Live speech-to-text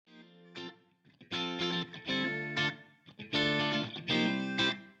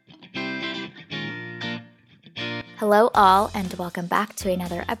Hello, all, and welcome back to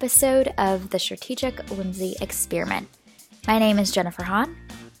another episode of the Strategic Whimsy Experiment. My name is Jennifer Hahn.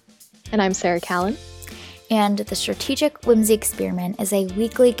 And I'm Sarah Callan. And the Strategic Whimsy Experiment is a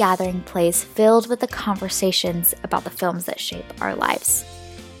weekly gathering place filled with the conversations about the films that shape our lives.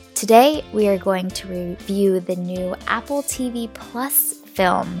 Today, we are going to review the new Apple TV Plus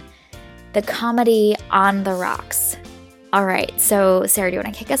film, the comedy On the Rocks. All right, so Sarah, do you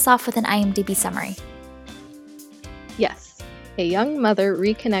want to kick us off with an IMDb summary? Yes. A young mother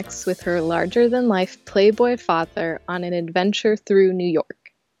reconnects with her larger-than-life Playboy father on an adventure through New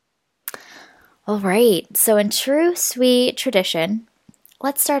York. All right, so in true sweet tradition,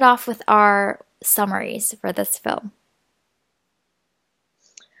 let's start off with our summaries for this film.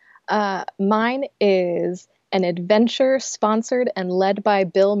 Mine is an adventure sponsored and led by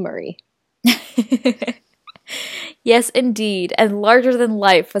Bill Murray. Yes, indeed, and larger than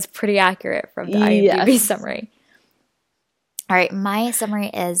life was pretty accurate from the IMDb summary. All right, my summary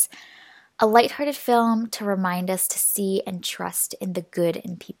is a lighthearted film to remind us to see and trust in the good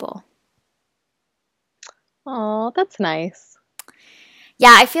in people. Oh, that's nice.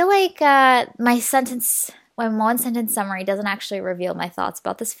 Yeah, I feel like my one sentence summary doesn't actually reveal my thoughts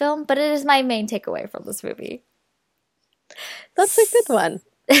about this film, but it is my main takeaway from this movie. That's a good one.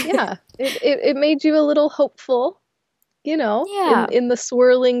 Yeah, it made you a little hopeful, in the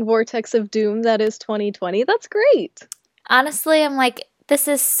swirling vortex of doom that is 2020. That's great. Honestly, I'm like, this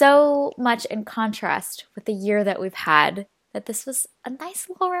is so much in contrast with the year that we've had that this was a nice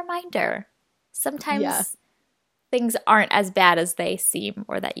little reminder. Sometimes things aren't as bad as they seem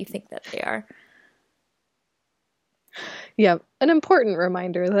or that you think that they are. Yeah, an important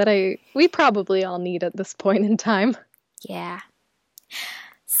reminder that we probably all need at this point in time. Yeah.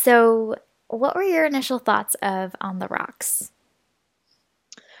 So, what were your initial thoughts of On the Rocks?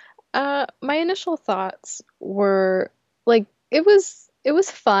 My initial thoughts were like it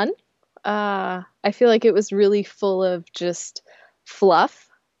was fun. I feel like it was really full of just fluff,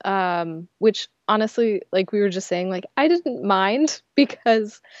 which honestly, like we were just saying, like I didn't mind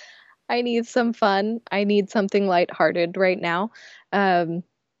because I need some fun. I need something lighthearted right now. I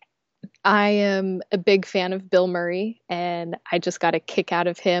am a big fan of Bill Murray, and I just got a kick out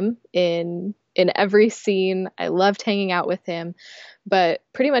of him in every scene. I loved hanging out with him, but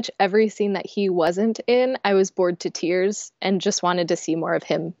pretty much every scene that he wasn't in, I was bored to tears and just wanted to see more of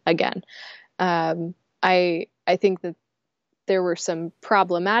him again. I think that there were some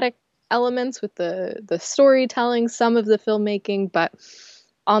problematic elements with the storytelling, some of the filmmaking, but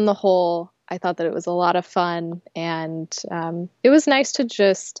on the whole, I thought that it was a lot of fun, and it was nice to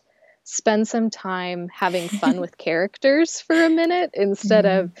just spend some time having fun with characters for a minute instead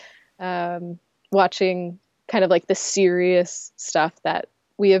of watching kind of like the serious stuff that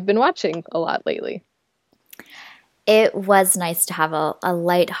we have been watching a lot lately. It was nice to have a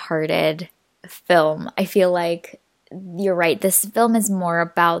lighthearted film. I feel like you're right. This film is more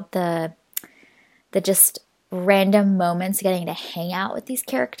about the just random moments getting to hang out with these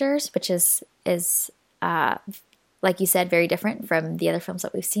characters, which is like you said, very different from the other films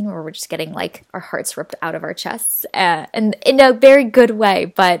that we've seen where we're just getting like our hearts ripped out of our chests and in a very good way.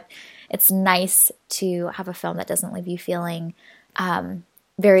 But it's nice to have a film that doesn't leave you feeling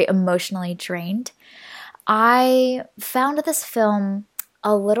very emotionally drained. I found this film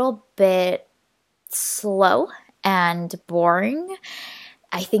a little bit slow and boring.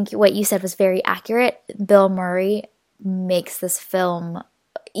 I think what you said was very accurate. Bill Murray makes this film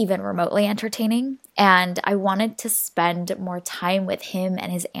even remotely entertaining, and I wanted to spend more time with him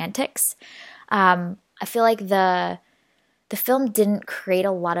and his antics. I feel like the film didn't create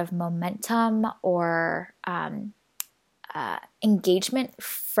a lot of momentum or engagement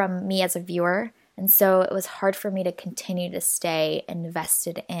from me as a viewer, and so it was hard for me to continue to stay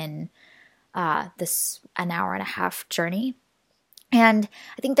invested in this an hour and a half journey. And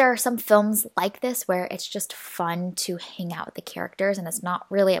I think there are some films like this where it's just fun to hang out with the characters, and it's not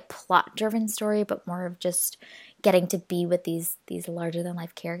really a plot-driven story, but more of just getting to be with these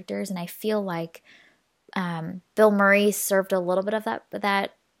larger-than-life characters. And I feel like Bill Murray served a little bit of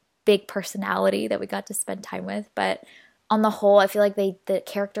that big personality that we got to spend time with. But on the whole, I feel like the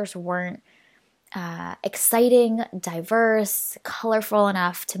characters weren't exciting, diverse, colorful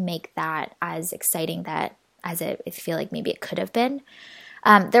enough to make that as exciting as I feel like maybe it could have been.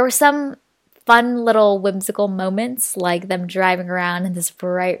 There were some fun little whimsical moments, like them driving around in this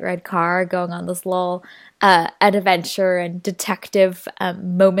bright red car, going on this little adventure and detective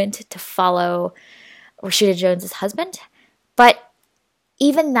moment to follow Rashida Jones's husband. But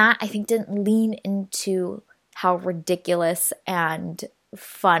even that, I think, didn't lean into how ridiculous and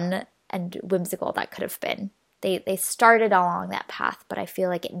fun and whimsical that could have been. they started along that path, but I feel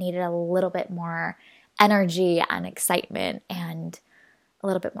like it needed a little bit more energy and excitement and a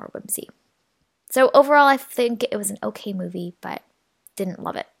little bit more whimsy. So overall, I think it was an okay movie, but didn't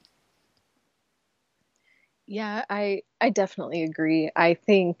love it. Yeah, I definitely agree. I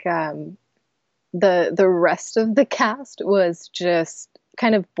think the rest of the cast was just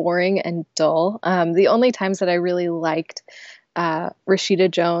kind of boring and dull. The only times that I really liked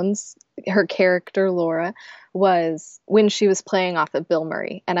Rashida Jones, her character Laura, was when she was playing off of Bill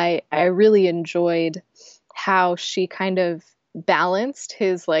Murray, and I really enjoyed how she kind of balanced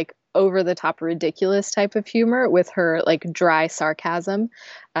his like over the top ridiculous type of humor with her like dry sarcasm.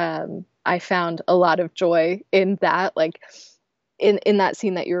 I found a lot of joy in that, like in that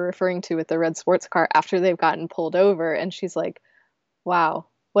scene that you're referring to with the red sports car after they've gotten pulled over, and she's like, wow,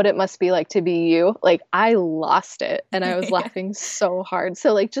 what it must be like to be you. Like, I lost it and I was laughing so hard.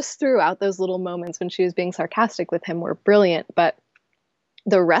 So like just throughout those little moments when she was being sarcastic with him were brilliant, but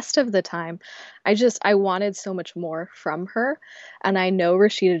the rest of the time I wanted so much more from her. And I know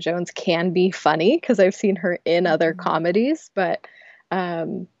Rashida Jones can be funny because I've seen her in other comedies, but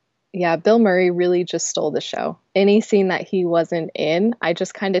yeah, Bill Murray really just stole the show. Any scene that he wasn't in, I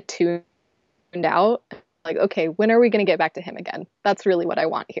just kind of tuned out. Like, okay, when are we going to get back to him again? That's really what I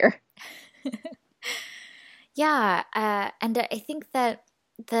want here. Yeah, and I think that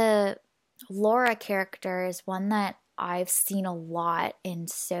the Laura character is one that I've seen a lot in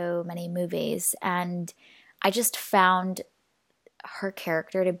so many movies, and I just found her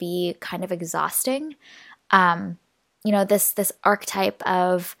character to be kind of exhausting. This archetype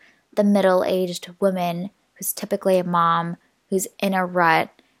of the middle-aged woman who's typically a mom who's in a rut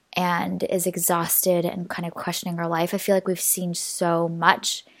and is exhausted and kind of questioning her life. I feel like we've seen so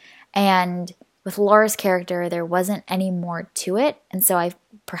much, and with Laura's character, there wasn't any more to it, and so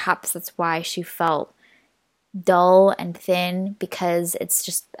perhaps that's why she felt dull and thin, because it's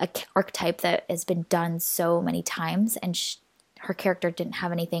just an archetype that has been done so many times, and her character didn't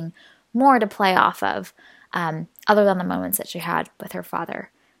have anything more to play off of, other than the moments that she had with her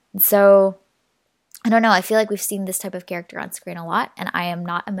father. And so, I don't know, I feel like we've seen this type of character on screen a lot, and I am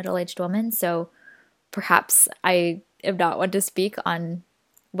not a middle-aged woman, so perhaps I am not one to speak on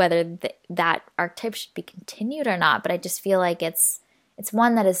whether that archetype should be continued or not, but I just feel like it's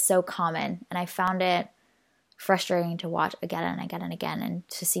one that is so common, and I found it frustrating to watch again and again and again, and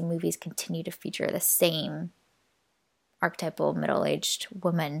to see movies continue to feature the same archetypal middle-aged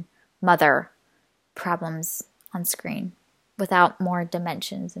woman, mother problems on screen without more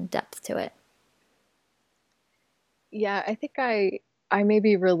dimensions and depth to it. Yeah, I think I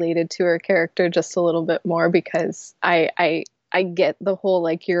maybe related to her character just a little bit more because I get the whole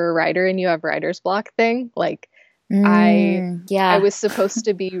like you're a writer and you have writer's block thing. Like I was supposed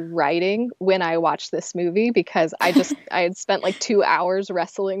to be writing when I watched this movie because I had spent like 2 hours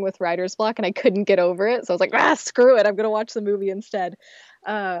wrestling with writer's block and I couldn't get over it. So I was like, screw it, I'm gonna watch the movie instead.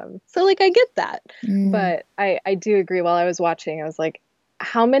 So like I get that. But I do agree, while I was watching, I was like,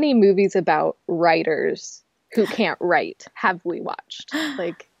 how many movies about writers who can't write have we watched?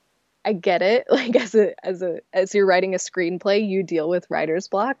 Like, I get it. Like as you're writing a screenplay, you deal with writer's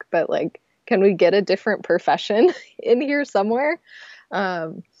block, but like, can we get a different profession in here somewhere?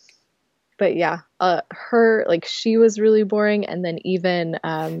 But yeah, her, like, she was really boring. And then even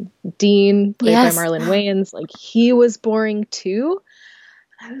Dean, played by Marlon Wayans, like, he was boring too.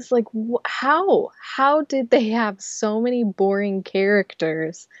 I was like, how did they have so many boring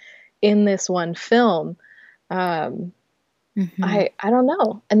characters in this one film? I don't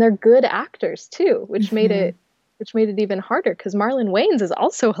know. And they're good actors too, which made it even harder because Marlon Wayans is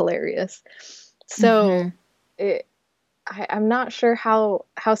also hilarious. So I'm not sure how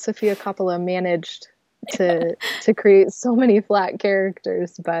Sofia Coppola managed to create so many flat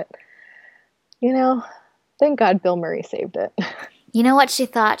characters, but thank God Bill Murray saved it. You know what she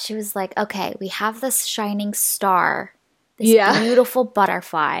thought? She was like, okay, we have this shining star, this beautiful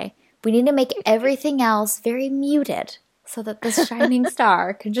butterfly. We need to make everything else very muted so that this shining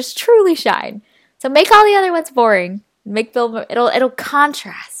star can just truly shine. So make all the other ones boring. Make Bill Murray, it'll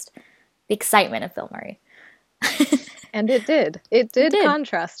contrast the excitement of Bill Murray. And it did. It did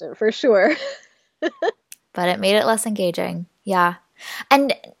contrast it for sure. But it made it less engaging. Yeah.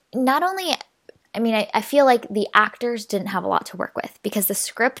 And not only, I mean, I feel like the actors didn't have a lot to work with because the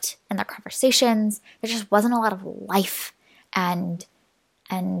script and the conversations, there just wasn't a lot of life and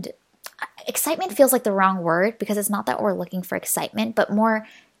excitement feels like the wrong word, because it's not that we're looking for excitement, but more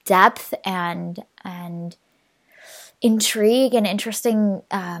depth and intrigue and interesting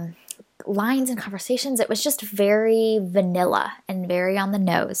lines and conversations. It was just very vanilla and very on the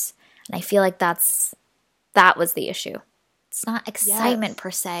nose. And I feel like that's That was the issue. It's not excitement Yes.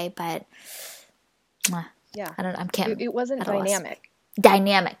 per se, but Yeah. I don't know. I can't. It wasn't at a loss. dynamic.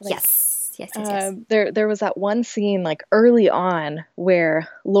 Dynamic. Like, Yes. there was that one scene like early on where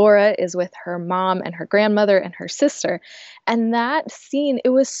Laura is with her mom and her grandmother and her sister, and that scene, it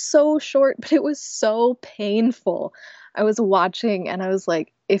was so short, but it was so painful. I was watching and I was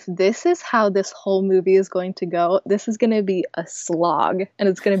like, if this is how this whole movie is going to go, this is going to be a slog and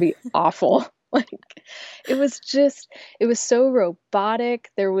it's going to be awful. Like, it was just, it was so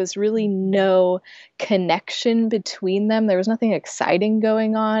robotic. There was really no connection between them. There was nothing exciting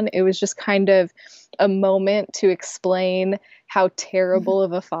going on. It was just kind of a moment to explain how terrible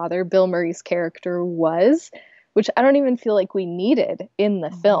of a father Bill Murray's character was, which I don't even feel like we needed in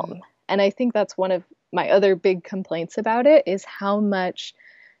the film. And I think that's one of my other big complaints about it, is how much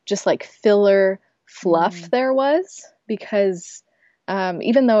just like filler fluff there was, because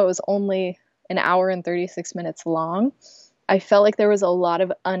even though it was only an hour and 36 minutes long, I felt like there was a lot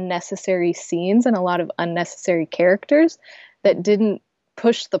of unnecessary scenes and a lot of unnecessary characters that didn't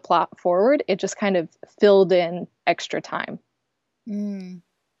push the plot forward. It just kind of filled in extra time.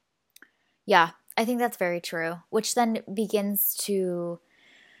 Yeah, I think that's very true, which then begins to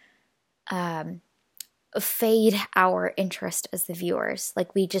fade our interest as the viewers.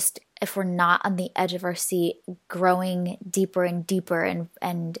 Like, we just, if we're not on the edge of our seat, growing deeper and deeper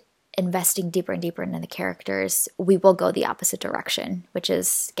and investing deeper and deeper into the characters, we will go the opposite direction, which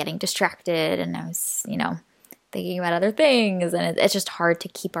is getting distracted, and I was, thinking about other things, and it's just hard to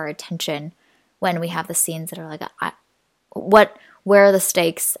keep our attention when we have the scenes that are like, where are the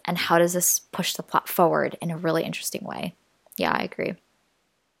stakes, and how does this push the plot forward in a really interesting way? Yeah, I agree.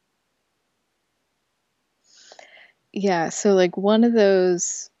 Yeah, so like one of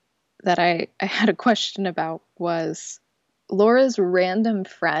those that I had a question about was Laura's random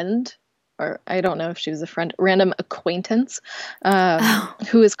friend, or I don't know if she was a friend, random acquaintance,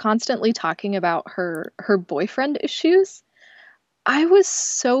 who is constantly talking about her boyfriend issues. I was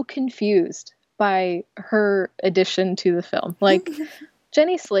so confused by her addition to the film. Like,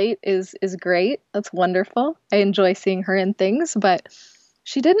 Jenny Slate is great. That's wonderful. I enjoy seeing her in things, but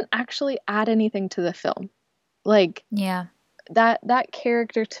she didn't actually add anything to the film. Like, Yeah. that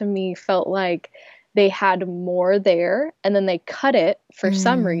character to me felt like they had more there and then they cut it for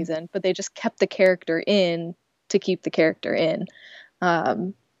some reason, but they just kept the character in to keep the character in.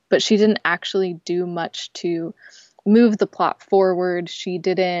 But she didn't actually do much to move the plot forward. She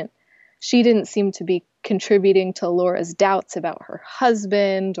didn't seem to be contributing to Laura's doubts about her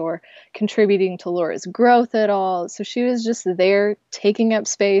husband or contributing to Laura's growth at all. So she was just there taking up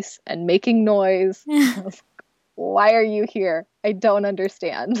space and making noise. Why are you here? I don't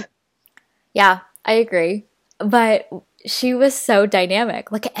understand. Yeah, I agree. But she was so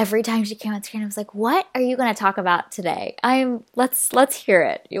dynamic. Like, every time she came on screen, I was like, what are you going to talk about today? Let's hear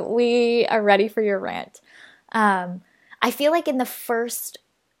it. We are ready for your rant. I feel like in the first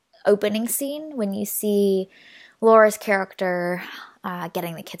opening scene, when you see Laura's character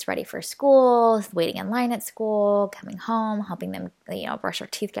getting the kids ready for school, waiting in line at school, coming home, helping them, brush their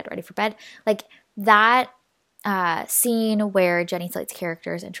teeth, get ready for bed, like that scene where Jenny Slate's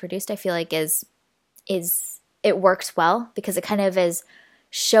character is introduced, I feel like is it works well, because it kind of is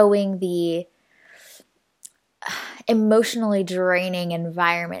showing the emotionally draining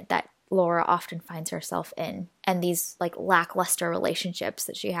environment that Laura often finds herself in, and these like lackluster relationships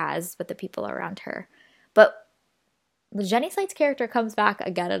that she has with the people around her. But Jenny Slate's character comes back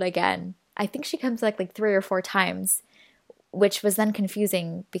again and again. I think she comes back like 3 or 4 times, which was then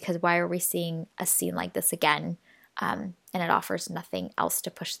confusing, because why are we seeing a scene like this again? And it offers nothing else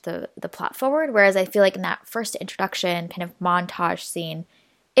to push the plot forward. Whereas I feel like in that first introduction kind of montage scene,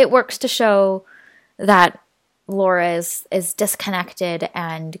 it works to show that Laura is disconnected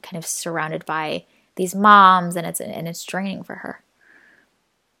and kind of surrounded by these moms, and it's draining for her.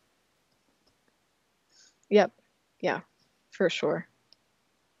 Yep. Yeah, for sure.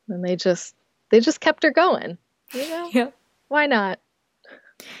 And they just kept her going. Yep. Why not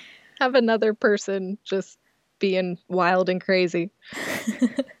have another person just being wild and crazy?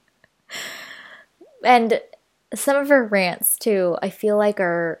 And some of her rants too, I feel like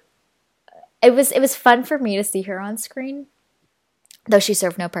it was fun for me to see her on screen, though she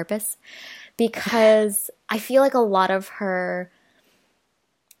served no purpose, because I feel like a lot of her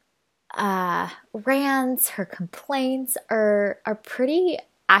rants, her complaints are pretty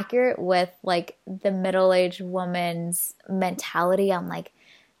accurate with like the middle-aged woman's mentality on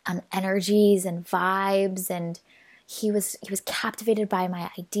energies and vibes. And he was captivated by my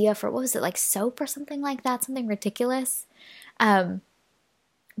idea for, what was it, like soap or something like that, something ridiculous.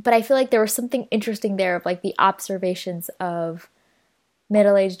 but I feel like there was something interesting there of like the observations of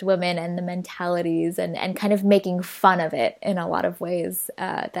middle-aged women and the mentalities and kind of making fun of it in a lot of ways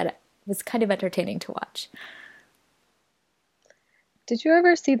that was kind of entertaining to watch. Did you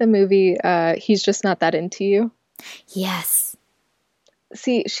ever see the movie He's Just Not That Into You? Yes.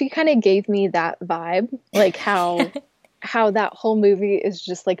 See, she kind of gave me that vibe, like how that whole movie is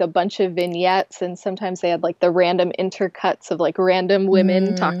just like a bunch of vignettes, and sometimes they had like the random intercuts of like random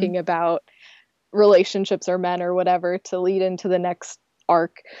women talking about relationships or men or whatever to lead into the next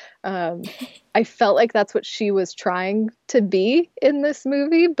arc. I felt like that's what she was trying to be in this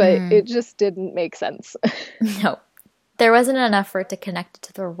movie, but it just didn't make sense. No, there wasn't enough for it to connect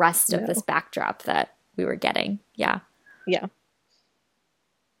to the rest of this backdrop that we were getting. Yeah. Yeah.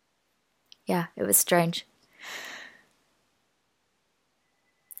 Yeah, it was strange.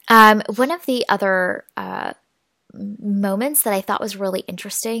 One of the other moments that I thought was really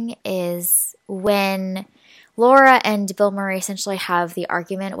interesting is when Laura and Bill Murray essentially have the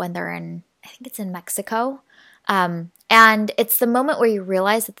argument when they're in, I think it's in Mexico. And it's the moment where you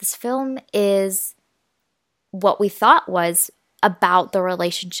realize that this film is what we thought was about the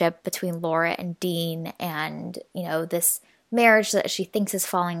relationship between Laura and Dean and, you know, this marriage that she thinks is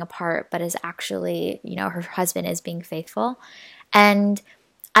falling apart, but is actually, you know, her husband is being faithful. And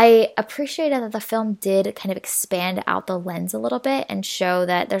I appreciated that the film did kind of expand out the lens a little bit and show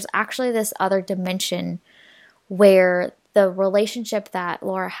that there's actually this other dimension where the relationship that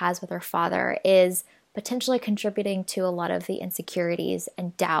Laura has with her father is potentially contributing to a lot of the insecurities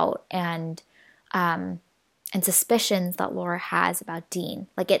and doubt and suspicions that Laura has about Dean.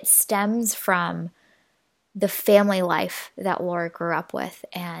 Like, it stems from the family life that Laura grew up with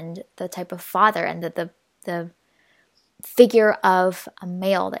and the type of father and the figure of a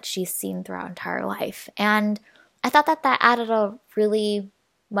male that she's seen throughout her entire life. And I thought that added a really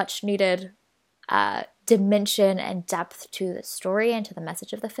much needed dimension and depth to the story and to the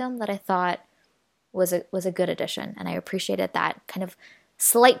message of the film that I thought was a good addition. And I appreciated that kind of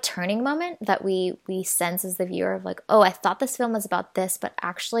slight turning moment that we sense as the viewer of like, oh, I thought this film was about this, but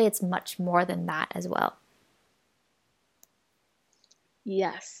actually it's much more than that as well.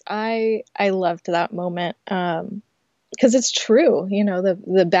 Yes, I loved that moment. Because it's true, you know,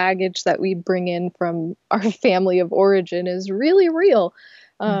 the baggage that we bring in from our family of origin is really real,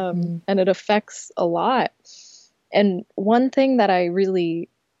 and it affects a lot. And one thing that I really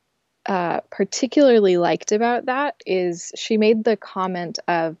particularly liked about that is she made the comment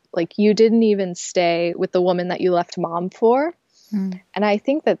of, like, you didn't even stay with the woman that you left mom for. And I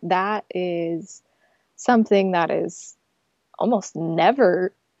think that is something that is almost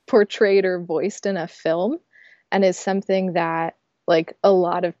never portrayed or voiced in a film, and is something that like a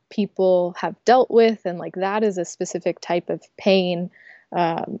lot of people have dealt with, and like that is a specific type of pain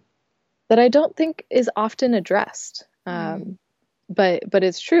that I don't think is often addressed. But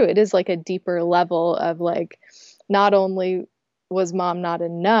it's true. It is like a deeper level of like, not only was mom not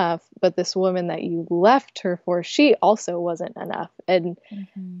enough, but this woman that you left her for, she also wasn't enough. And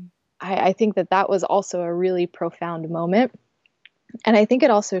I think that was also a really profound moment. And I think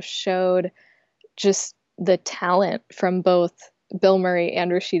it also showed just the talent from both Bill Murray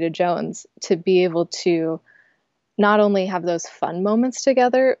and Rashida Jones to be able to not only have those fun moments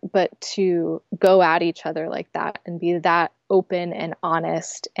together, but to go at each other like that and be that open and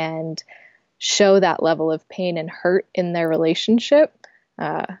honest and show that level of pain and hurt in their relationship.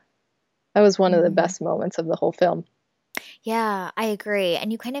 That was one of the best moments of the whole film. Yeah, I agree.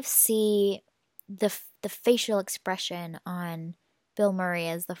 And you kind of see the facial expression on Bill Murray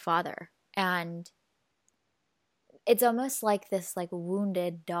as the father. And it's almost like this like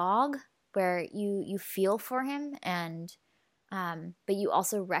wounded dog where you feel for him, and but you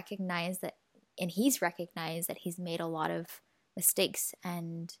also recognize that, and he's recognized that he's made a lot of mistakes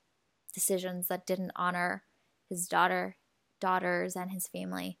and decisions that didn't honor his daughters and his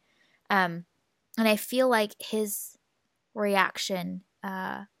family. And I feel like his reaction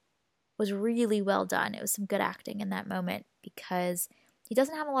was really well done. It was some good acting in that moment because he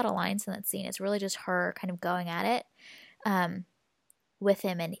doesn't have a lot of lines in that scene. It's really just her kind of going at it with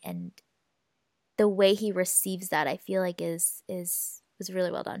him, and the way he receives that, I feel like was really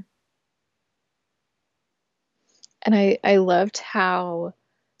well done. And I loved how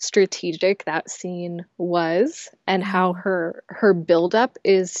strategic that scene was, and how her buildup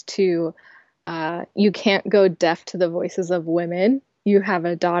is to you can't go deaf to the voices of women. You have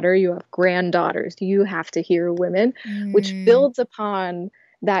a daughter, you have granddaughters, you have to hear women, which builds upon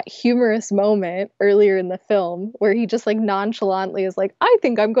that humorous moment earlier in the film where he just like nonchalantly is like, I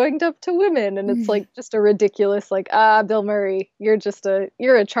think I'm going up to women. And it's like just a ridiculous, like, Bill Murray, you're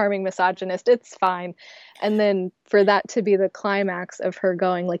a charming misogynist. It's fine. And then for that to be the climax of her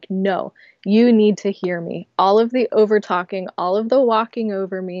going like, no, you need to hear me. All of the over talking, all of the walking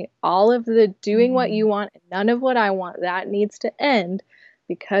over me, all of the doing what you want, none of what I want, that needs to end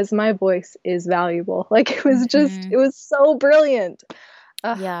because my voice is valuable. Like it was just, it was so brilliant.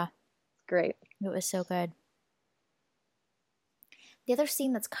 Yeah. Great. It was so good. The other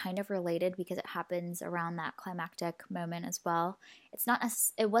scene that's kind of related because it happens around that climactic moment as well.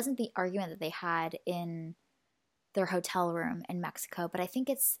 It wasn't the argument that they had in their hotel room in Mexico, but I think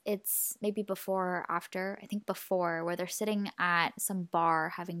it's maybe before or after. I think before, where they're sitting at some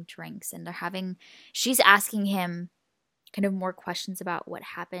bar having drinks and she's asking him kind of more questions about what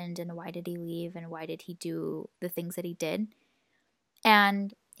happened and why did he leave and why did he do the things that he did.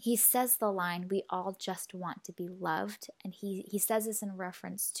 And he says the line, "We all just want to be loved." And he says this in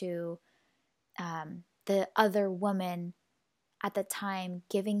reference to the other woman at the time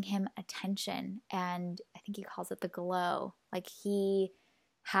giving him attention. And I think he calls it the glow. Like he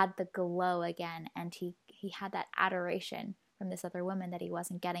had the glow again. And he had that adoration from this other woman that he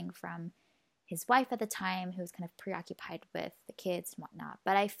wasn't getting from his wife at the time, who was kind of preoccupied with the kids and whatnot.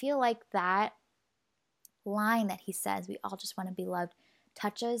 But I feel like that line that he says, "We all just want to be loved,"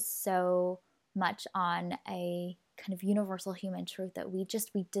 touches so much on a kind of universal human truth that we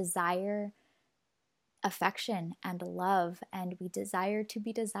desire affection and love, and we desire to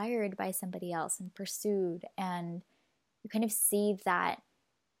be desired by somebody else and pursued. And you kind of see that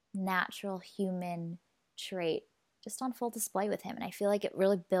natural human trait just on full display with him. And I feel like it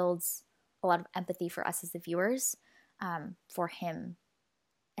really builds a lot of empathy for us as the viewers, for him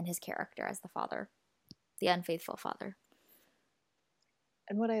and his character as the father, the unfaithful father.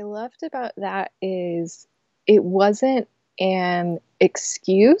 And what I loved about that is it wasn't an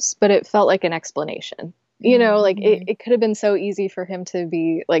excuse, but it felt like an explanation. You know, like it could have been so easy for him to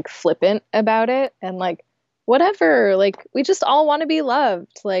be like flippant about it and like, whatever, like we just all want to be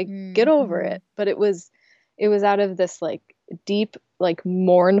loved, like get over it. But it was out of this like deep, like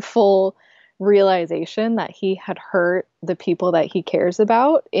mournful realization that he had hurt the people that he cares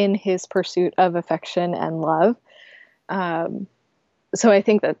about in his pursuit of affection and love. So I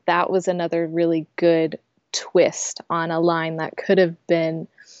think that was another really good twist on a line that could have been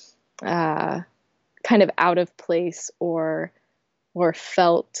kind of out of place or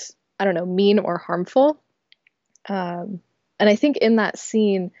felt, I don't know, mean or harmful. And I think in that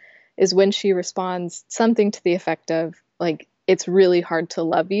scene is when she responds something to the effect of like, "It's really hard to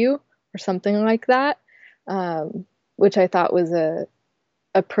love you," or something like that, which I thought was a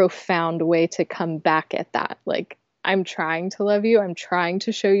profound way to come back at that. Like, I'm trying to love you, I'm trying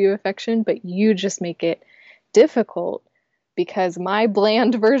to show you affection, but you just make it difficult because my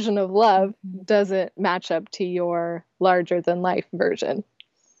bland version of love doesn't match up to your larger than life version.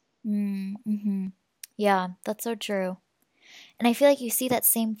 Yeah, that's so true. And I feel like you see that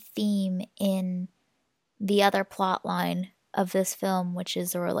same theme in the other plot line of this film, which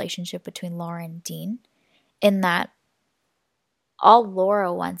is the relationship between Laura and Dean, in that all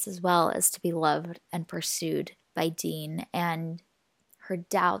Laura wants as well is to be loved and pursued by Dean, and her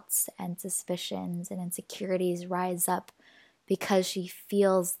doubts and suspicions and insecurities rise up because she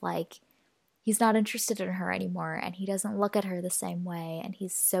feels like he's not interested in her anymore and he doesn't look at her the same way and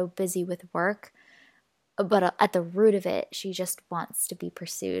he's so busy with work. But at the root of it, she just wants to be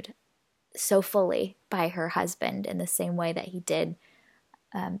pursued so fully by her husband in the same way that he did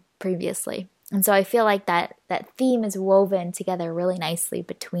previously. And so I feel like that theme is woven together really nicely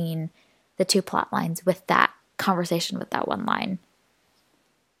between the two plot lines with that conversation, with that one line.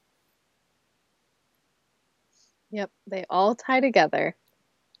 Yep, they all tie together.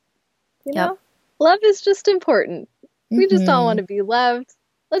 You know, love is just important. We just all want to be loved.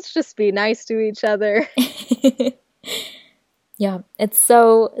 Let's just be nice to each other. Yeah, it's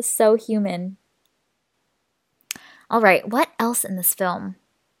so human. All right, what else in this film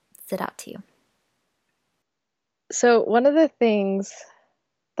stood out to you? So one of the things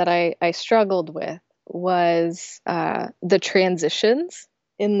that I struggled with was the transitions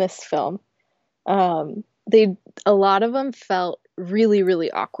in this film. A lot of them felt really,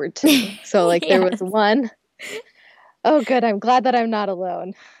 really awkward to me. So like there was one. Oh, good. I'm glad that I'm not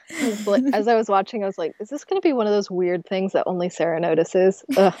alone. As I was watching, I was like, is this going to be one of those weird things that only Sarah notices?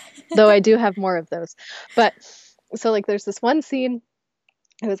 Though I do have more of those. But so like there's this one scene.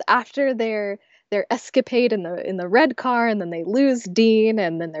 It was after their escapade in the red car, and then they lose Dean,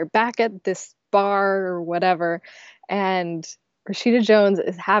 and then they're back at this bar or whatever. And Rashida Jones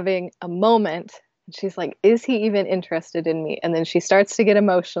is having a moment. And she's like, is he even interested in me? And then she starts to get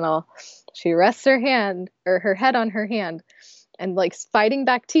emotional. She rests her hand or her head on her hand and like fighting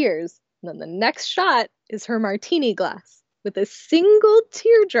back tears. And then the next shot is her martini glass with a single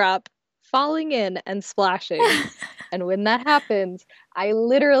teardrop falling in and splashing. And when that happens, I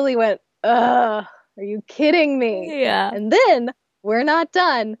literally went, ugh, are you kidding me? Yeah. And then we're not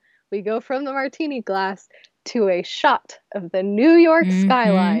done. We go from the martini glass to a shot of the New York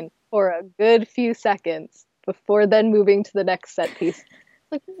skyline for a good few seconds before then moving to the next set piece.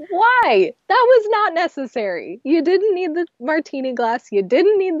 Like, why? That was not necessary. You didn't need the martini glass. You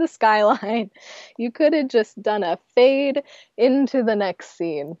didn't need the skyline. You could have just done a fade into the next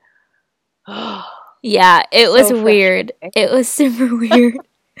scene. Yeah, it was So weird. frustrating. It was super weird.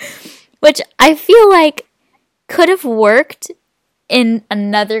 Which I feel like could have worked in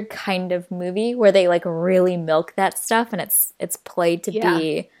another kind of movie where they like really milk that stuff and it's played to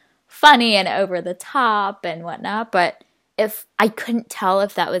be funny and over the top and whatnot. But if I couldn't tell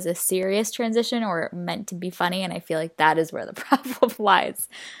if that was a serious transition or meant to be funny, and I feel like that is where the problem lies.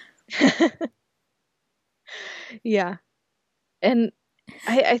 Yeah. And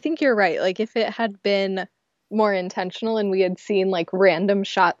I think you're right. Like if it had been more intentional and we had seen like random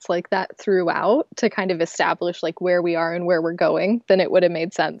shots like that throughout to kind of establish like where we are and where we're going, then it would have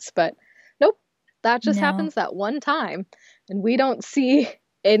made sense. But nope, that just No. happens that one time. And we don't see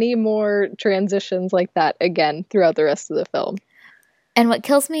any more transitions like that again throughout the rest of the film. And what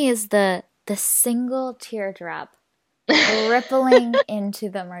kills me is the single teardrop rippling into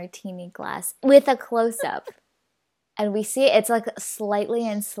the martini glass with a close-up. And we see it's like slightly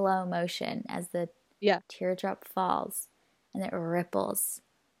in slow motion as the teardrop falls and it ripples.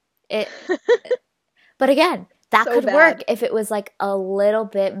 But again, that So could bad. work if it was like a little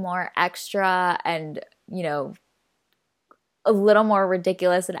bit more extra and, you know, a little more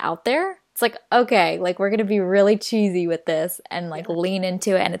ridiculous and out there. It's like, okay, like we're going to be really cheesy with this and like lean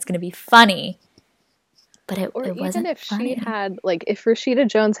into it and it's going to be funny. But it wasn't if funny. she had like if Rashida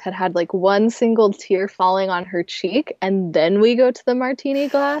Jones had like one single tear falling on her cheek and then we go to the martini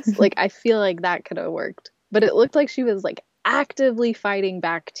glass, like I feel like that could have worked. But it looked like she was like actively fighting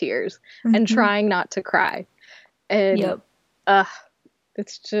back tears and trying not to cry. And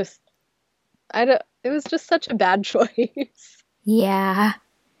it's just it was just such a bad choice. Yeah.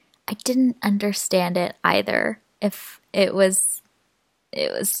 I didn't understand it either. If it was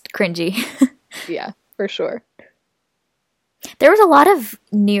cringy. Yeah, for sure. There was a lot of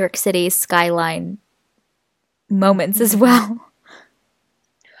New York City skyline moments as well.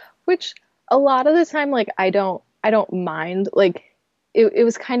 Which a lot of the time, like I don't mind. Like it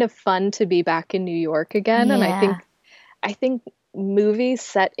was kind of fun to be back in New York again. Yeah. And I think movies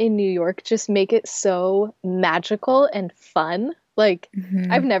set in New York just make it so magical and fun. Like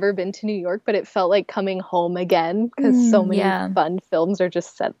I've never been to New York, but it felt like coming home again because so many fun films are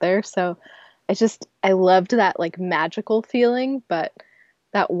just set there. So I loved that like magical feeling, but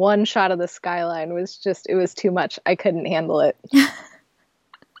that one shot of the skyline was just, it was too much. I couldn't handle it.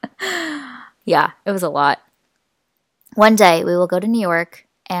 Yeah, it was a lot. One day we will go to New York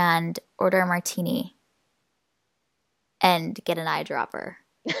and order a martini and get an eyedropper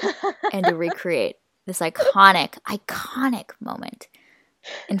and to recreate this iconic moment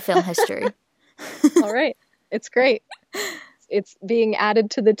in film history. All right. It's great. It's being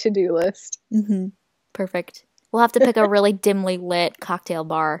added to the to-do list. Perfect. We'll have to pick a really dimly lit cocktail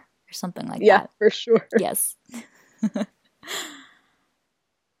bar or something like that. Yeah, for sure. Yes.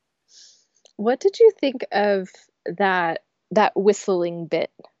 What did you think of that whistling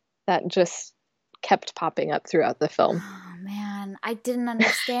bit that just kept popping up throughout the film? Oh man, I didn't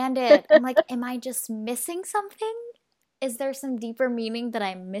understand it. I'm like, am I just missing something? Is there some deeper meaning that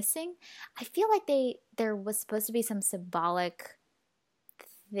I'm missing? I feel like there was supposed to be some symbolic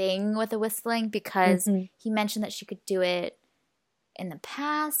thing with the whistling because he mentioned that she could do it in the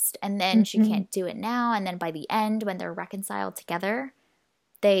past and then she can't do it now, and then by the end when they're reconciled together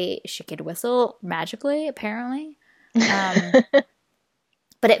she could whistle magically apparently.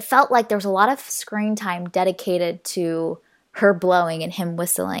 But it felt like there was a lot of screen time dedicated to her blowing and him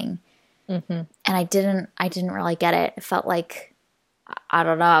whistling. And I didn't really get it. It felt like, I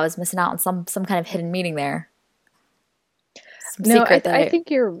don't know, I was missing out on some kind of hidden meaning there. I think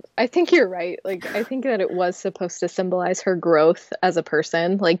you're right. Like, I think that it was supposed to symbolize her growth as a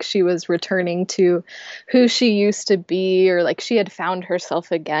person. Like, she was returning to who she used to be, or like she had found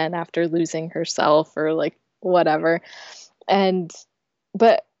herself again after losing herself, or like whatever.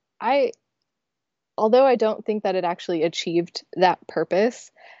 But although I don't think that it actually achieved that purpose,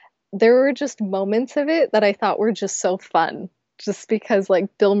 there were just moments of it that I thought were just so fun just because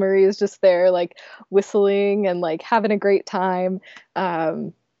like Bill Murray is just there like whistling and like having a great time.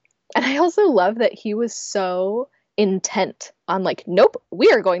 And I also love that he was so intent on like, nope,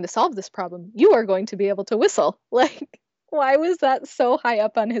 we are going to solve this problem. You are going to be able to whistle. Like, why was that so high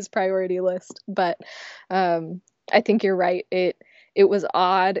up on his priority list? But I think you're right. It was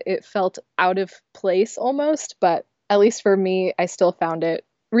odd. It felt out of place almost, but at least for me, I still found it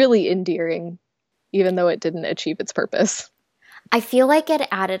really endearing, even though it didn't achieve its purpose. I feel like it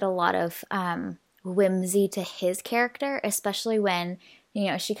added a lot of whimsy to his character, especially when, you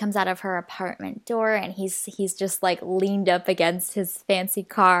know, she comes out of her apartment door and he's just like leaned up against his fancy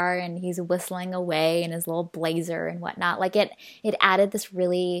car and he's whistling away in his little blazer and whatnot. Like it added this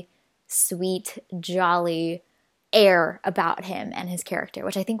really sweet, jolly air about him and his character,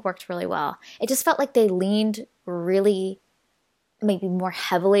 which I think worked really well. It just felt like they leaned really maybe more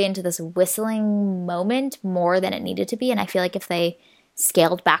heavily into this whistling moment more than it needed to be. And I feel like if they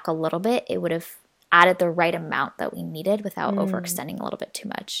scaled back a little bit, it would have added the right amount that we needed without overextending a little bit too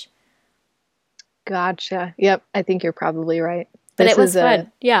much. Gotcha. Yep. I think you're probably right. But it was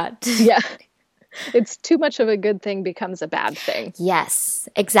fun. Yeah. Yeah. It's too much of a good thing becomes a bad thing. Yes,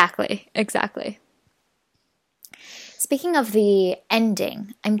 exactly. Exactly. Speaking of the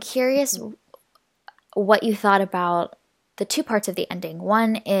ending, I'm curious what you thought about the two parts of the ending.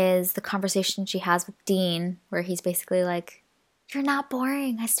 One is the conversation she has with Dean, where he's basically like, "You're not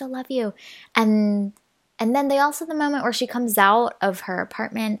boring. I still love you." And then they also the moment where she comes out of her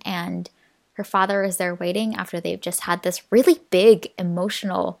apartment and her father is there waiting after they've just had this really big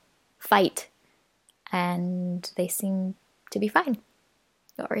emotional fight. And they seem to be fine.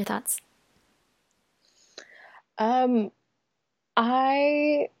 What were your thoughts?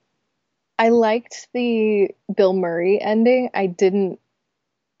 I liked the Bill Murray ending. I didn't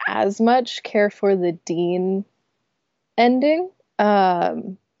as much care for the Dean ending. I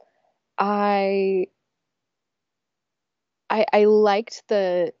liked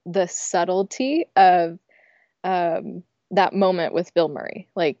the subtlety of that moment with Bill Murray.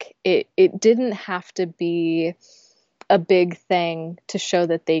 Like it didn't have to be a big thing to show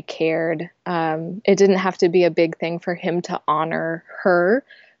that they cared. It didn't have to be a big thing for him to honor her,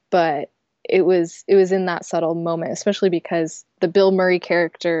 but it was in that subtle moment, especially because the Bill Murray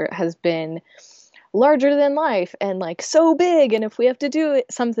character has been larger than life and like so big, and if we have to do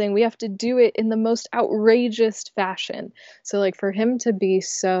something, we have to do it in the most outrageous fashion. So like for him to be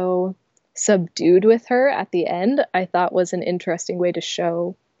so subdued with her at the end, I thought was an interesting way to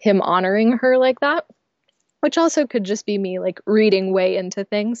show him honoring her like that, which also could just be me like reading way into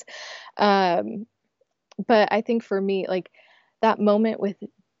things. But I think for me, like that moment with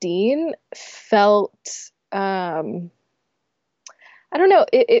Dean felt, I don't know,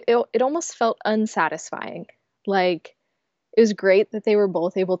 it almost felt unsatisfying. Like it was great that they were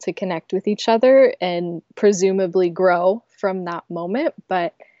both able to connect with each other and presumably grow from that moment,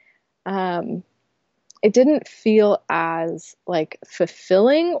 but it didn't feel as like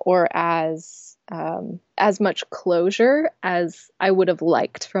fulfilling or as much closure as I would have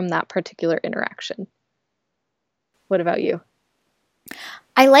liked from that particular interaction. What about you?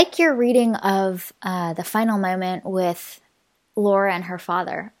 I like your reading of the final moment with Laura and her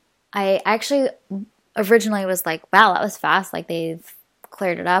father. I actually originally was like, wow, that was fast. Like they've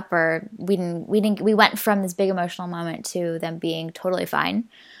cleared it up, or we went from this big emotional moment to them being totally fine.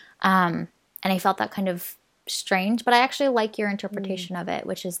 And I felt that kind of strange, but I actually like your interpretation of it,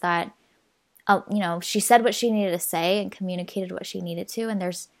 which is that, she said what she needed to say and communicated what she needed to, and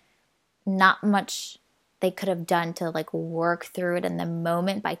there's not much they could have done to like work through it in the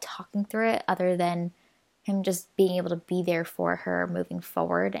moment by talking through it, other than him just being able to be there for her moving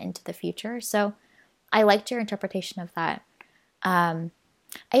forward into the future. So I liked your interpretation of that. I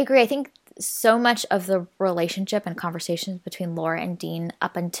agree. I think so much of the relationship and conversations between Laura and Dean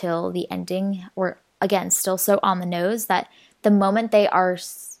up until the ending were, again, still so on the nose that the moment they are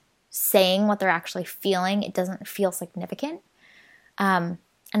saying what they're actually feeling, it doesn't feel significant. And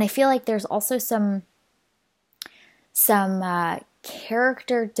I feel like there's also some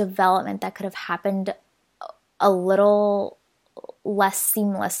character development that could have happened a little less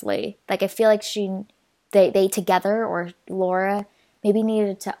seamlessly. Like I feel like they together, or Laura maybe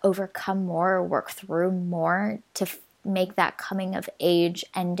needed to overcome more or work through more to make that coming of age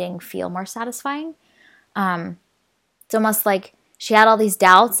ending feel more satisfying. It's almost like she had all these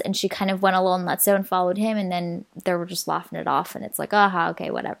doubts and she kind of went a little nutso and followed him, and then they were just laughing it off, and it's like,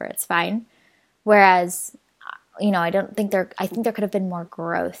 okay, whatever, it's fine. Whereas, I think there could have been more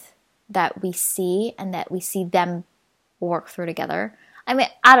growth that we see, and that we see them work through together. I mean,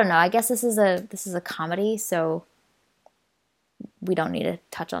 I don't know. I guess this is a comedy, so we don't need to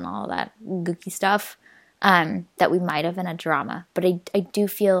touch on all of that gooky stuff that we might have in a drama. But I do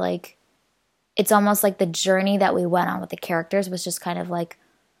feel like it's almost like the journey that we went on with the characters was just kind of like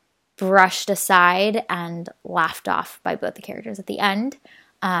brushed aside and laughed off by both the characters at the end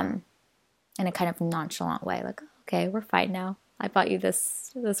in a kind of nonchalant way. Like, okay, we're fine now. I bought you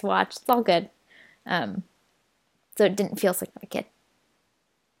this watch. It's all good. So it didn't feel significant.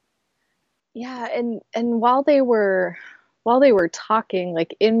 Yeah, and while they were talking,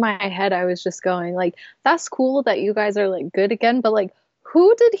 like in my head I was just going like, that's cool that you guys are like good again, but like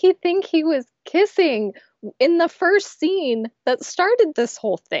who did he think he was kissing in the first scene that started this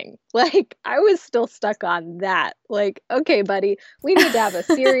whole thing? Like I was still stuck on that. Like, okay, buddy, we need to have a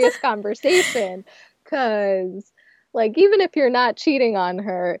serious conversation, cuz like even if you're not cheating on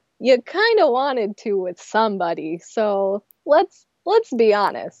her, you kind of wanted to with somebody. So, let's be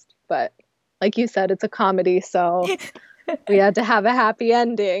honest. But like you said, it's a comedy, so we had to have a happy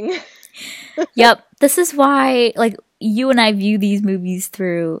ending. Yep. This is why, like, you and I view these movies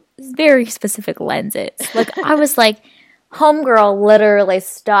through very specific lenses. Like, I was like, homegirl literally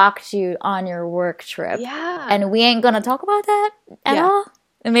stalked you on your work trip. Yeah. And we ain't going to talk about that at Yeah. all?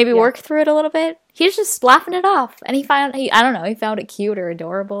 And maybe work through it a little bit? He's just laughing it off. And he found it cute or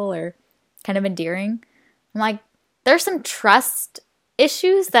adorable or kind of endearing. I'm like, there's some trust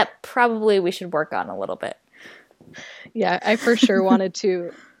issues that probably we should work on a little bit. Yeah, I for sure wanted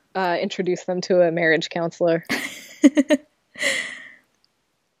to introduce them to a marriage counselor.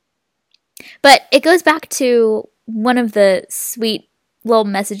 But it goes back to one of the sweet little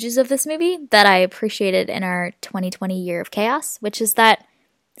messages of this movie that I appreciated in our 2020 year of chaos, which is that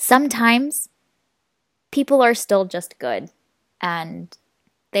sometimes people are still just good and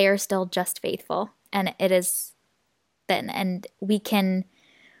they are still just faithful. And it is then, and we can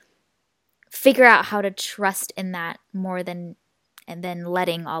figure out how to trust in that more than, and then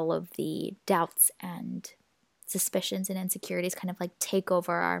letting all of the doubts and suspicions and insecurities kind of like take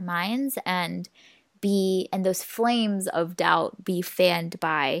over our minds and those flames of doubt be fanned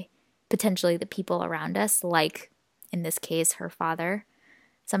by potentially the people around us, like in this case, her father.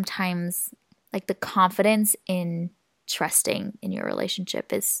 Sometimes like the confidence in trusting in your relationship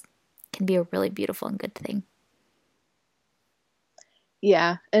can be a really beautiful and good thing.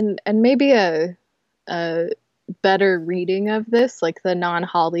 Yeah, and maybe a better reading of this, like the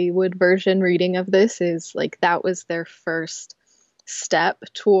non-Hollywood version reading of this, is like that was their first step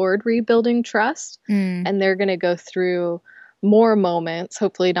toward rebuilding trust. And they're going to go through more moments,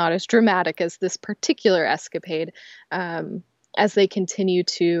 hopefully not as dramatic as this particular escapade, as they continue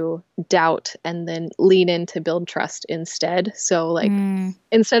to doubt and then lean in to build trust instead. So like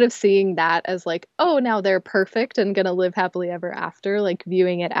instead of seeing that as like, oh, now they're perfect and going to live happily ever after, like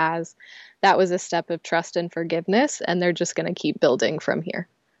viewing it as that was a step of trust and forgiveness, and they're just going to keep building from here.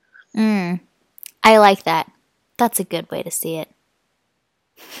 I like that. That's a good way to see it.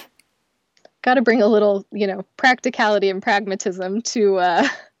 Got to bring a little, practicality and pragmatism to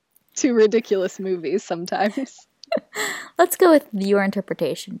ridiculous movies sometimes. Let's go with your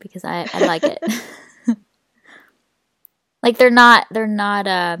interpretation because I like it. Like they're not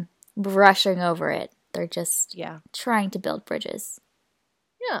rushing over it. They're just trying to build bridges.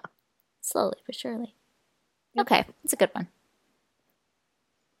 Yeah. Slowly but surely. Okay, it's a good one.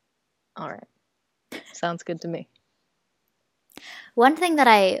 All right. Sounds good to me. One thing that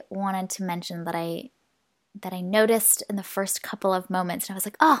I wanted to mention that I noticed in the first couple of moments, and I was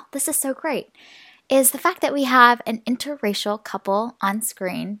like, oh, this is so great, is the fact that we have an interracial couple on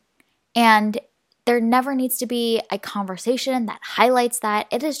screen, and there never needs to be a conversation that highlights that.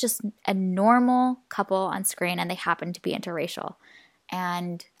 It is just a normal couple on screen, and they happen to be interracial.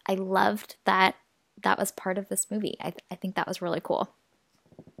 And I loved that was part of this movie. I think that was really cool.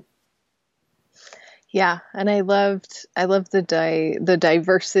 Yeah, and I loved the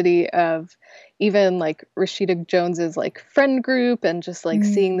diversity of even like Rashida Jones's like friend group, and just like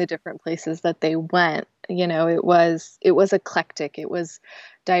seeing the different places that they went. It was eclectic, it was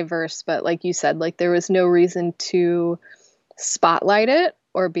diverse, but like you said, like there was no reason to spotlight it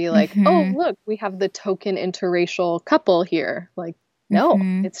or be like, oh, look, we have the token interracial couple here. Like, no,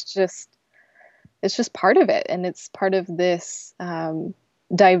 it's just part of it, and it's part of this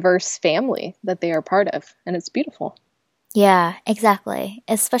diverse family that they are part of, and it's beautiful. Yeah, exactly.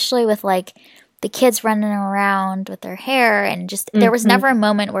 Especially with like the kids running around with their hair, and just there was never a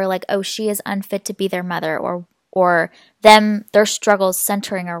moment where like, oh, she is unfit to be their mother, or their struggles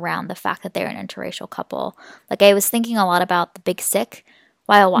centering around the fact that they're an interracial couple. Like I was thinking a lot about The Big Sick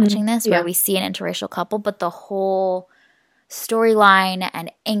while watching this, where we see an interracial couple, but the whole storyline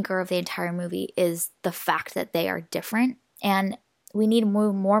and anchor of the entire movie is the fact that they are different. And we need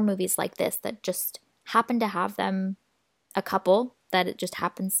more movies like this that just happen to have them a couple that it just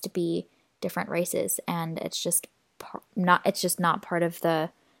happens to be different races, and it's just not part of the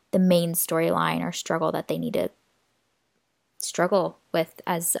main storyline or struggle that they need to struggle with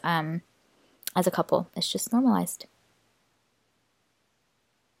as a couple. It's just normalized.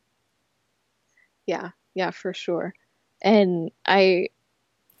 Yeah, yeah, for sure. And I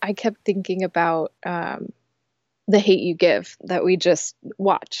kept thinking about The Hate U Give that we just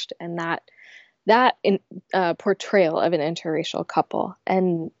watched, and that portrayal of an interracial couple,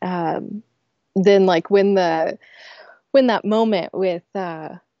 and then like when that moment with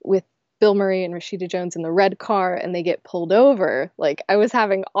Bill Murray and Rashida Jones in the red car and they get pulled over, like I was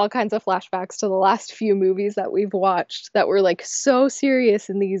having all kinds of flashbacks to the last few movies that we've watched that were like so serious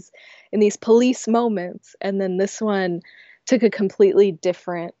in these police moments, and then this one took a completely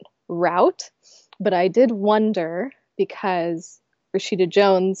different route. But I did wonder, because Rashida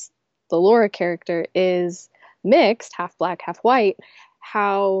Jones, the Laura character, is mixed, half black, half white,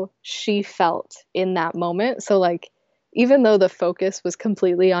 how she felt in that moment. So like even though the focus was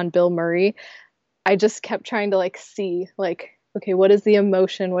completely on Bill Murray, I just kept trying to like see like, okay, what is the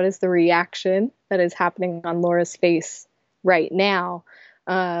emotion? What is the reaction that is happening on Laura's face right now?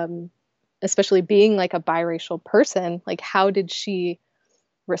 Especially being like a biracial person, like how did she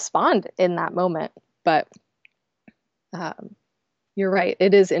respond in that moment? But um, you're right.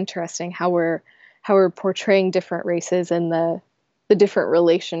 It is interesting how we're portraying different races and the different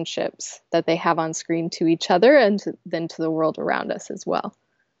relationships that they have on screen to each other and then to the world around us as well.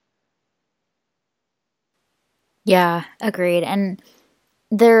 Yeah, agreed. And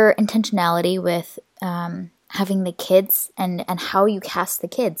their intentionality with having the kids and how you cast the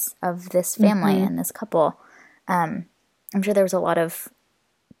kids of this family Mm-hmm. and this couple. I'm sure there was a lot of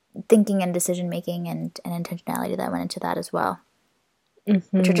thinking and decision making and intentionality that went into that as well, which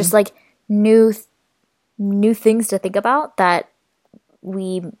are Mm-hmm. just like new things to think about that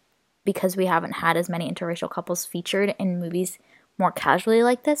we because we haven't had as many interracial couples featured in movies more casually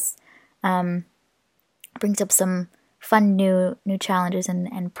like this, brings up some fun new challenges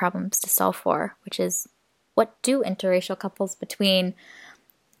and problems to solve for, which is what do interracial couples between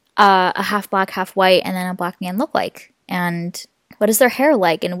a half black, half white, and then a black man look like? And what is their hair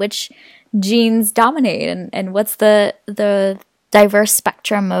like? And which genes dominate? And what's the diverse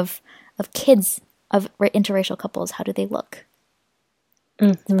spectrum of kids of interracial couples? How do they look?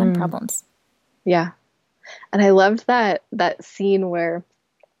 It's fun Mm-hmm. problems. Yeah. And I loved that scene where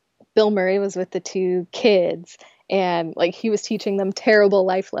Bill Murray was with the two kids and like he was teaching them terrible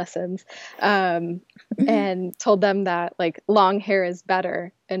life lessons, and told them that like long hair is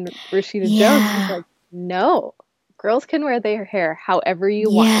better. And Rashida Jones was Yeah. like, no, girls can wear their hair however you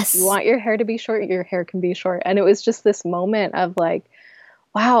want. If you Yes. want your hair to be short, your hair can be short. And it was just this moment of like,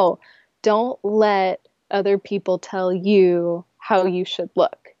 wow, don't let other people tell you how you should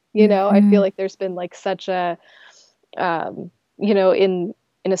look. You know, I feel Hmm. like there's been like such a you know, in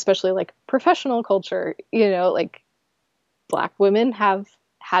especially like professional culture, you know, like black women have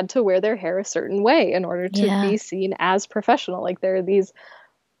had to wear their hair a certain way in order to Yeah. be seen as professional. Like there are these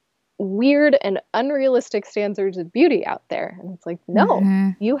weird and unrealistic standards of beauty out there. And it's like, no, Hmm.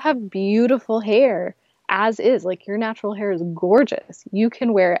 you have beautiful hair as is. Like your natural hair is gorgeous. You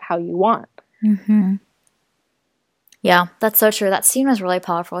can wear it how you want. Hmm. Yeah, that's so true. That scene was really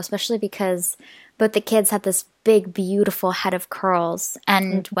powerful, especially because both the kids had this big, beautiful head of curls.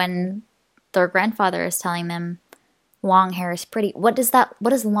 And Mhm. when their grandfather is telling them long hair is pretty, what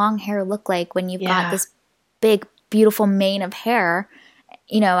does long hair look like when you've got Yeah. this big, beautiful mane of hair?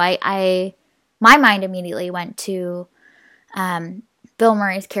 My mind immediately went to um, Bill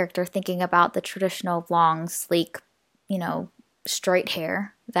Murray's character thinking about the traditional long, sleek, you know, straight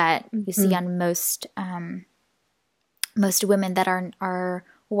hair that you see Mhm. on most women that are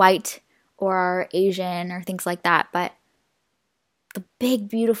white or are Asian or things like that. But the big,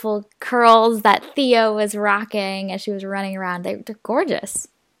 beautiful curls that Theo was rocking as she was running around, they're gorgeous.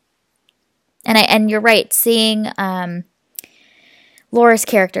 And you're right, seeing Laura's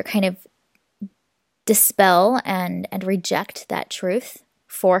character kind of dispel and reject that truth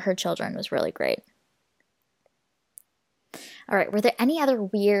for her children was really great. All right, were there any other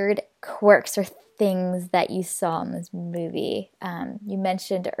weird quirks or things that you saw in this movie? You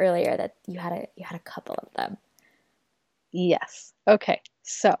mentioned earlier that you had a couple of them. Yes. Okay.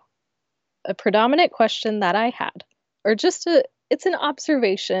 So, a predominant question that I had, or it's an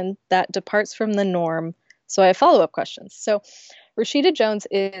observation that departs from the norm. So I have follow-up questions. So Rashida Jones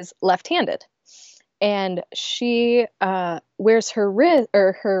is left-handed, and she wears her wrist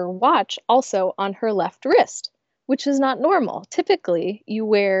or her watch also on her left wrist, which is not normal. Typically, you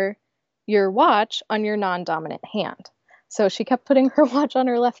wear your watch on your non-dominant hand. So she kept putting her watch on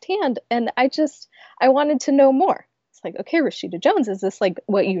her left hand, and I wanted to know more. It's like, okay, Rashida Jones, is this like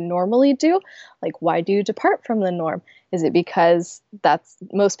what you normally do? Like, why do you depart from the norm? Is it because that's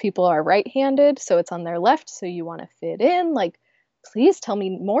most people are right-handed, so it's on their left, so you want to fit in? Like, please tell me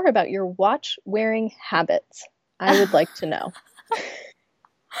more about your watch wearing habits. I would like to know.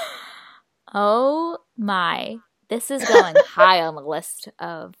 Oh my. This is going high on the list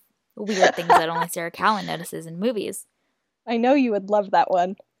of weird things that only Sarah Cowan notices in movies. I know you would love that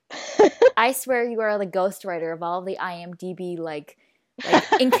one. I swear you are the ghostwriter of all of the IMDb like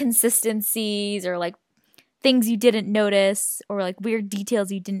inconsistencies or like things you didn't notice or like weird details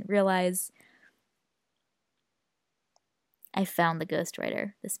you didn't realize. I found the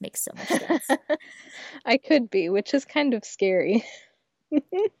ghostwriter. This makes so much sense. I could be, which is kind of scary.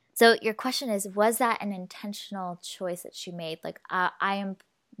 So your question is, was that an intentional choice that she made? Like, I am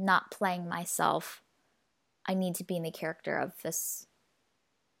not playing myself. I need to be in the character of this,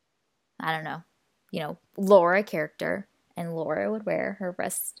 I don't know, Laura character. And Laura would wear her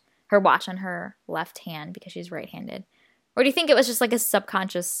watch on her left hand because she's right-handed. Or do you think it was just like a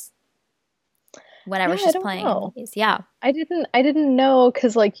subconscious whenever she's playing movies? Yeah. I didn't know,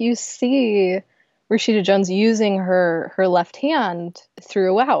 because like you see Rashida Jones using her left hand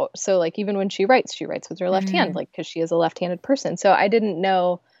throughout. So like even when she writes with her left hand, like because she is a left-handed person. So I didn't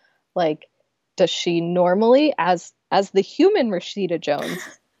know, like, does she normally, as the human Rashida Jones,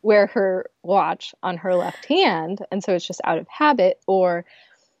 wear her watch on her left hand, and so it's just out of habit, or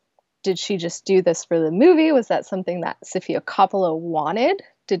did she just do this for the movie? Was that something that Sofia Coppola wanted?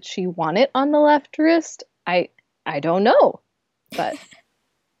 Did she want it on the left wrist? I don't know, but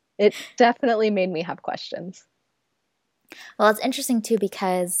it definitely made me have questions. Well, it's interesting too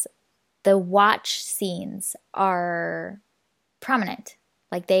because the watch scenes are prominent.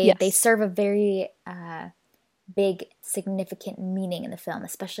 Like they serve a very big, significant meaning in the film,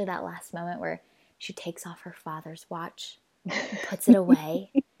 especially that last moment where she takes off her father's watch and puts it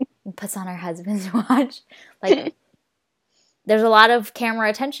away and puts on her husband's watch. Like, there's a lot of camera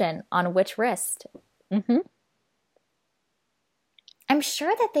attention on which wrist. Mm-hmm. I'm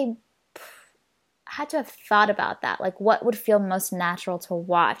sure that they had to have thought about that. Like, what would feel most natural to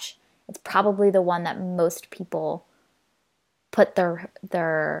watch? It's probably the one that most people put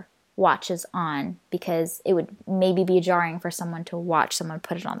their watches on, because it would maybe be jarring for someone to watch someone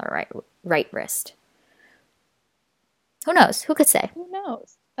put it on their right wrist. Who knows? Who could say? Who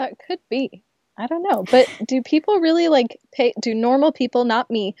knows? That could be. I don't know. But do people really do normal people,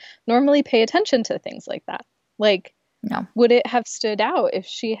 not me, normally pay attention to things like that? Like, no. Would it have stood out if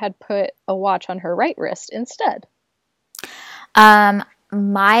she had put a watch on her right wrist instead?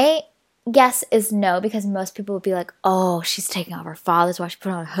 My guess is no, because most people would be like, oh, she's taking off her father's watch,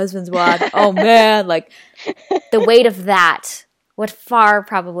 put on her husband's watch. Oh, man. Like, the weight of that would far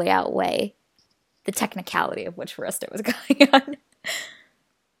probably outweigh the technicality of which wrist it was going on.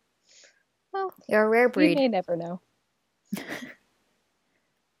 Well, you're a rare breed. You may never know.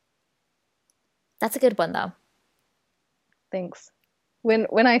 That's a good one, though. Thanks.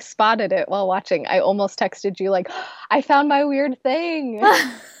 When I spotted it while watching, I almost texted you like, I found my weird thing.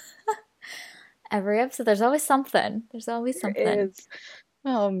 Every episode, there's always something. There's always something. There is.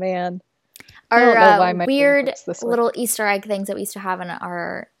 Oh, man. Our weird little Easter egg things that we used to have in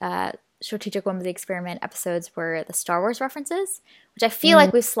our Strategic Women of the Experiment episodes were the Star Wars references, which I feel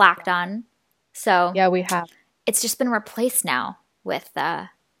like we've slacked on. So yeah, we have. It's just been replaced now with the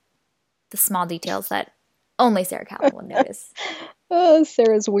small details that only Sarah Cowan will notice. Oh,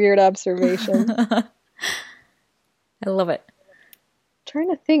 Sarah's weird observation. I love it.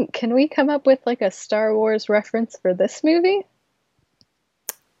 Trying to think, can we come up with like a Star Wars reference for this movie?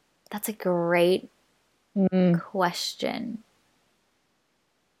 That's a great question.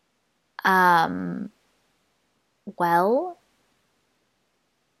 Well,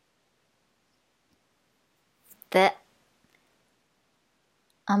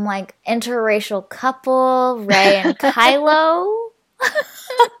 I'm like, interracial couple, Rey and Kylo. I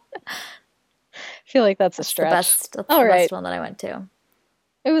feel like that's a stretch. That's the best one that I went to.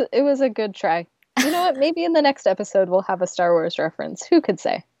 It was a good try. You know what? Maybe in the next episode we'll have a Star Wars reference. Who could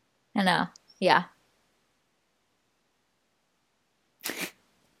say? I know. Yeah.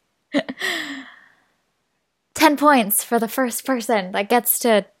 $10 points for the first person that gets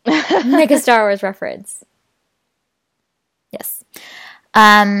to make a Star Wars reference. Yes. All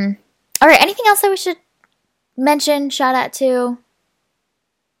right. Anything else that we should mention, shout out to?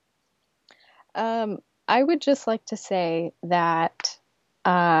 I would just like to say that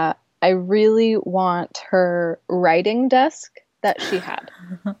I really want her writing desk that she had.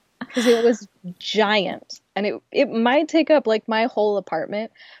 Because it was giant. And it might take up like my whole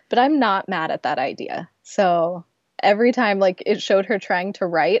apartment, but I'm not mad at that idea. So every time like it showed her trying to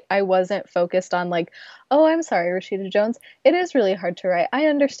write, I wasn't focused on like, oh, I'm sorry, Rashida Jones. It is really hard to write. I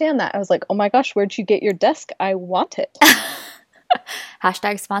understand that. I was like, oh my gosh, where'd you get your desk? I want it.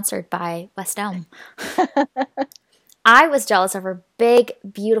 Hashtag sponsored by West Elm. I was jealous of her big,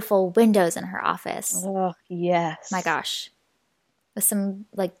 beautiful windows in her office. Oh, yes. My gosh. With some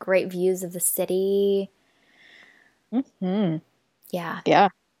like great views of the city. Mm-hmm. Yeah. Yeah.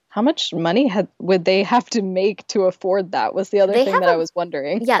 How much money would they have to make to afford that was the other thing that I was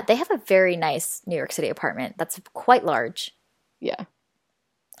wondering. Yeah, they have a very nice New York City apartment that's quite large. Yeah.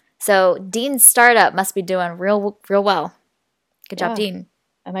 So Dean's startup must be doing real well. Good job, Dean.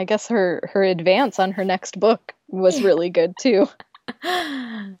 And I guess her advance on her next book was really good too.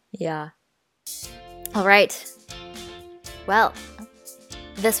 Yeah. All right. Well,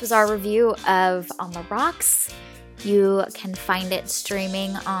 this was our review of On the Rocks. You can find it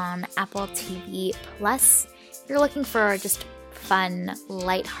streaming on Apple TV+. If you're looking for just fun,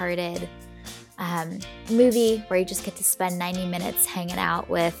 lighthearted movie where you just get to spend 90 minutes hanging out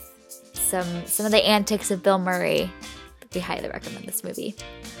with some of the antics of Bill Murray, we highly recommend this movie.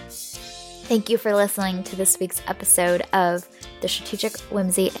 Thank you for listening to this week's episode of The Strategic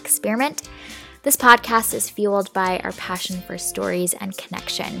Whimsy Experiment. This podcast is fueled by our passion for stories and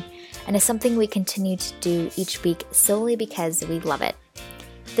connection, and is something we continue to do each week solely because we love it.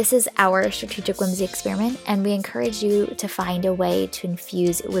 This is our Strategic Whimsy Experiment, and we encourage you to find a way to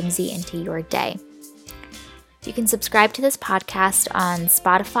infuse whimsy into your day. You can subscribe to this podcast on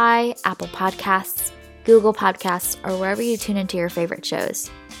Spotify, Apple Podcasts, Google Podcasts, or wherever you tune into your favorite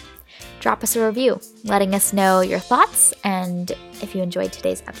shows. Drop us a review, letting us know your thoughts and if you enjoyed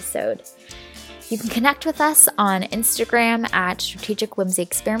today's episode. You can connect with us on Instagram at Strategic Whimsy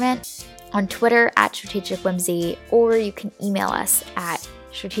Experiment, on Twitter at Strategic Whimsy, or you can email us at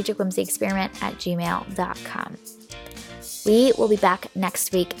strategicwhimsyexperiment@gmail.com. We will be back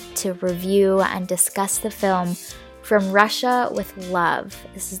next week to review and discuss the film From Russia with Love.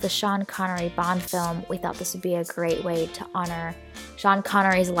 This is the Sean Connery Bond film. We thought this would be a great way to honor Sean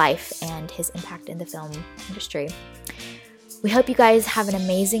Connery's life and his impact in the film industry. We hope you guys have an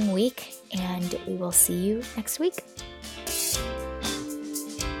amazing week, and we will see you next week.